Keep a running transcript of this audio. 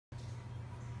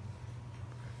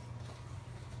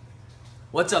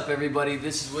What's up, everybody?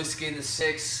 This is Whiskey in the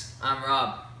Six. I'm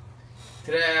Rob.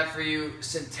 Today I have for you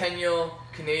Centennial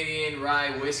Canadian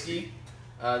Rye Whiskey.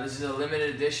 This is a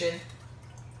limited edition.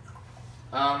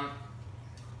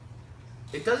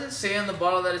 It doesn't say on the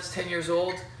bottle that it's 10 years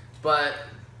old, but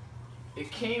it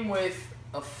came with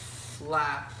a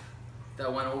flap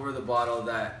that went over the bottle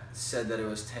that said that it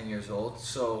was 10 years old.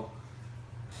 So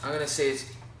I'm gonna say it's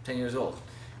 10 years old.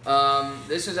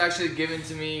 This was actually given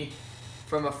to me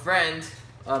from a friend,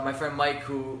 my friend Mike,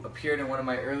 who appeared in one of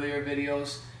my earlier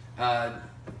videos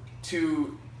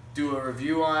to do a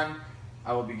review on.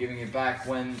 I will be giving it back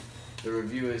when the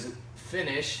review is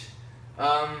finished.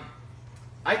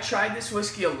 I tried this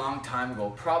whiskey a long time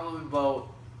ago, probably about,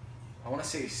 I want to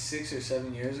say 6 or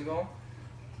 7 years ago.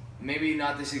 Maybe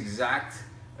not this exact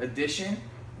edition,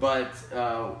 but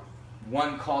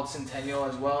one called Centennial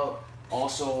as well.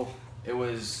 Also, it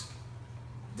was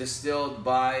distilled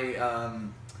by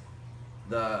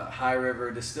the High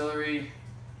River Distillery,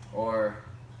 or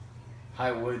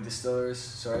High Wood Distillers,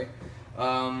 sorry.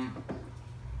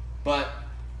 But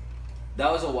that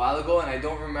was a while ago and I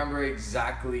don't remember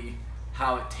exactly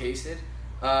how it tasted.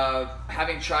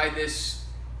 Having tried this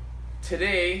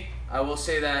today, I will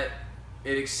say that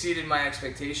it exceeded my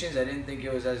expectations. I didn't think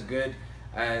it was as good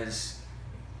as,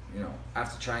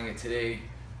 after trying it today,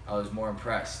 I was more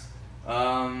impressed.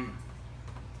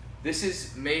 This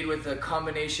is made with a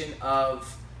combination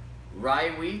of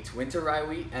rye wheat, winter rye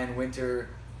wheat, and winter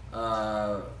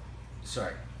rye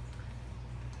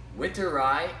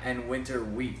and winter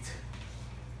wheat. It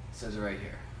says it right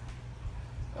here.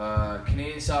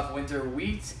 Canadian soft winter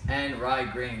wheat and rye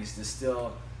grains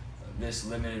distill this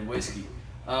limited whiskey.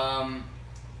 And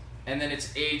then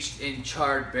it's aged in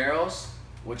charred barrels,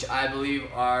 which I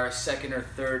believe are second or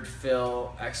third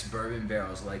fill ex-bourbon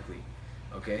barrels, likely.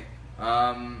 Okay.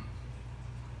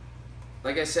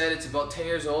 Like I said, it's about 10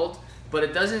 years old, but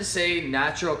it doesn't say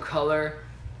natural color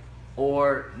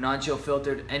or non-chill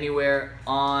filtered anywhere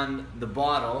on the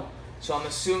bottle. So I'm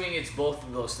assuming it's both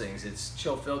of those things. It's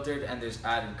chill filtered and there's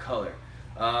added color.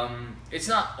 It's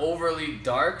not overly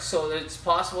dark, so it's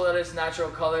possible that it's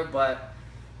natural color, but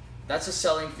that's a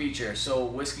selling feature. So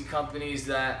whiskey companies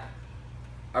that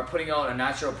are putting out a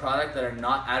natural product, that are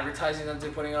not advertising that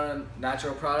they're putting out a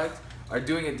natural product, are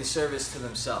doing a disservice to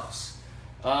themselves.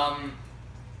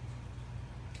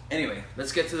 Anyway,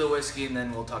 let's get to the whiskey and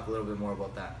then we'll talk a little bit more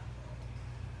about that.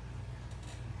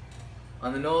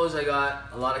 On the nose, I got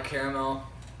a lot of caramel.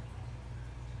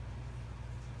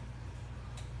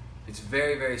 It's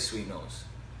very, very sweet nose.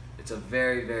 It's a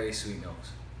very, very sweet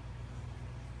nose.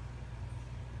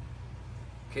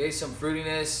 Okay, some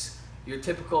fruitiness, your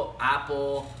typical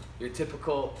apple, your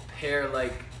typical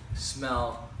pear-like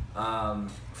smell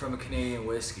from a Canadian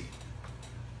whiskey.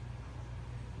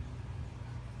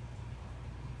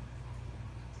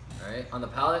 All right, on the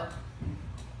palate,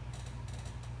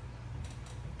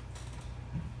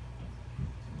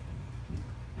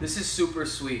 this is super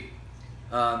sweet.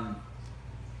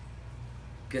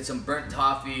 Get some burnt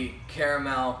toffee,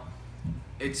 caramel.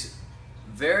 It's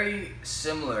very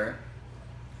similar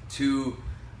to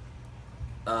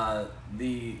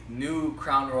the new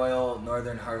Crown Royal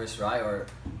Northern Harvest Rye, or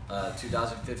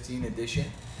 2015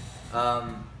 edition,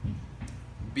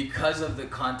 because of the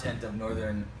content of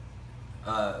Northern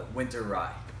winter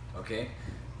rye. Okay,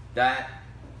 that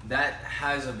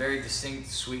has a very distinct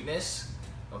sweetness.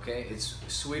 Okay, it's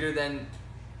sweeter than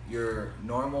your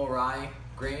normal rye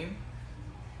grain.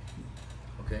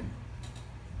 Okay,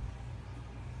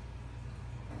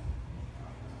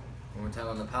 one more time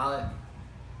on the palate.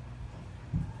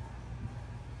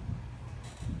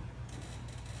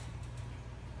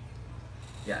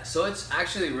 Yeah, so it's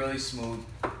actually really smooth,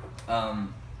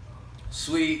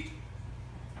 sweet,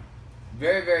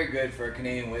 very, very good for a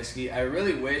Canadian whiskey. I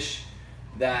really wish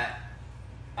that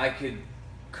I could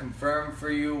confirm for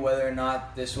you whether or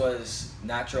not this was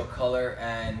natural color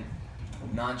and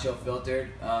non-chill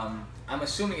filtered. I'm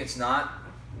assuming it's not.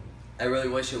 I really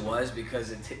wish it was,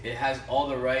 because it has all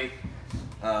the right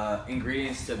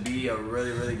ingredients to be a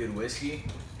really, really good whiskey.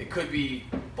 It could be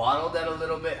bottled at a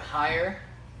little bit higher.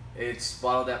 It's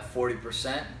bottled at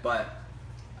 40%, but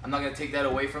I'm not going to take that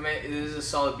away from it. It is a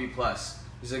solid B+. This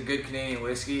is a good Canadian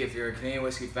whiskey. If you're a Canadian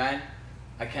whiskey fan,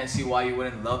 I can't see why you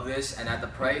wouldn't love this. And at the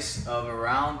price of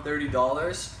around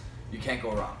 $30, you can't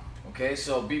go wrong. Okay,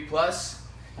 so B+.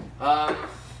 I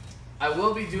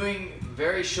will be doing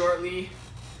very shortly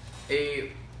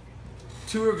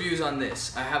two reviews on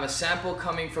this. I have a sample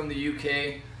coming from the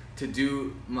UK to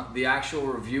do the actual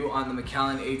review on the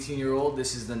Macallan 18-year-old.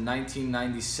 This is the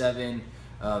 1997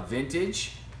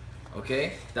 vintage.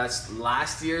 Okay, that's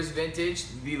last year's vintage,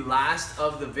 the last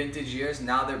of the vintage years.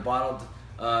 Now they're bottled.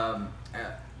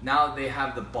 Now they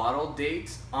have the bottle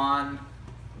date on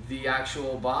the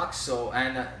actual box, so,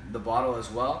 and the bottle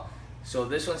as well. So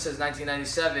this one says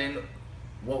 1997.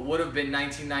 What would have been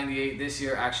 1998 this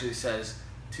year actually says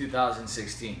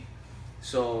 2016.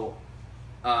 So,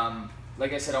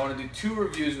 like I said, I want to do 2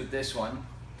 reviews with this one.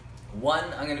 1,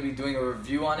 I'm going to be doing a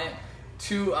review on it.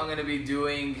 2, I'm going to be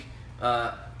doing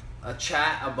a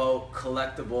chat about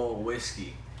collectible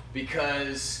whiskey,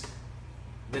 because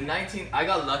I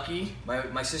got lucky.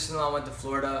 My sister-in-law went to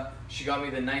Florida. She got me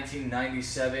the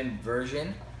 1997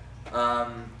 version,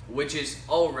 which is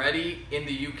already in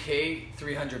the UK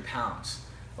 300 pounds.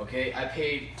 Okay, I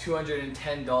paid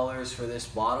 $210 for this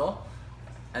bottle,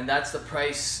 and that's the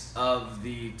price of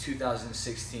the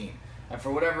 2016. And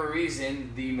for whatever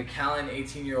reason, the Macallan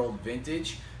 18-year-old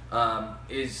vintage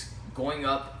is going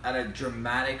up at a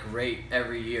dramatic rate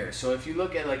every year. So if you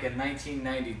look at like a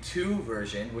 1992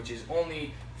 version, which is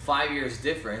only 5 years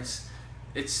difference,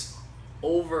 it's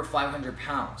over 500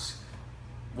 pounds,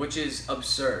 which is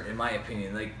absurd in my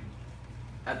opinion, like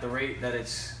at the rate that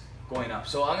it's going up.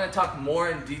 So I'm going to talk more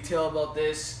in detail about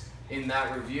this in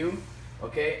that review.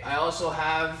 Okay, I also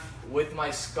have, with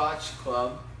my Scotch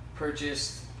Club,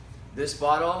 purchased this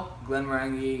bottle,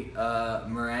 Glenmorangie,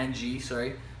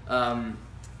 sorry,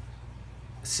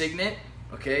 Signet.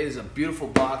 Okay, this is a beautiful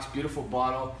box, beautiful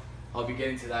bottle. I'll be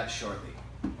getting to that shortly.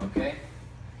 Okay,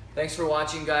 thanks for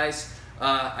watching, guys.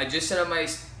 I just set up my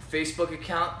Facebook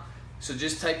account, so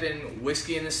just type in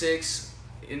Whiskey in the Six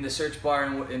in the search bar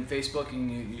in Facebook,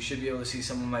 and you should be able to see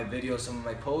some of my videos, some of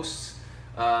my posts.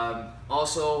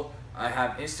 Also, I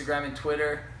have Instagram and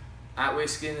Twitter, at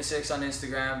Whiskey in the Six on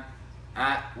Instagram,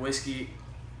 at Whiskey,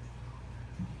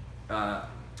 at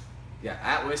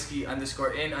Whiskey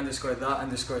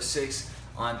 _in_the_6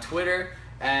 on Twitter.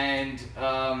 And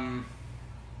I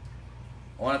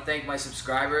want to thank my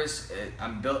subscribers.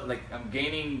 I'm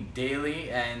gaining daily,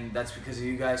 and that's because of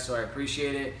you guys, so I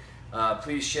appreciate it.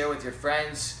 Please share with your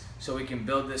friends so we can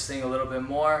build this thing a little bit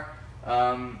more.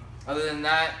 Other than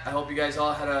that, I hope you guys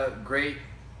all had a great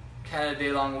Canada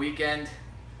Day long weekend.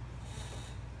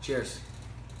 Cheers.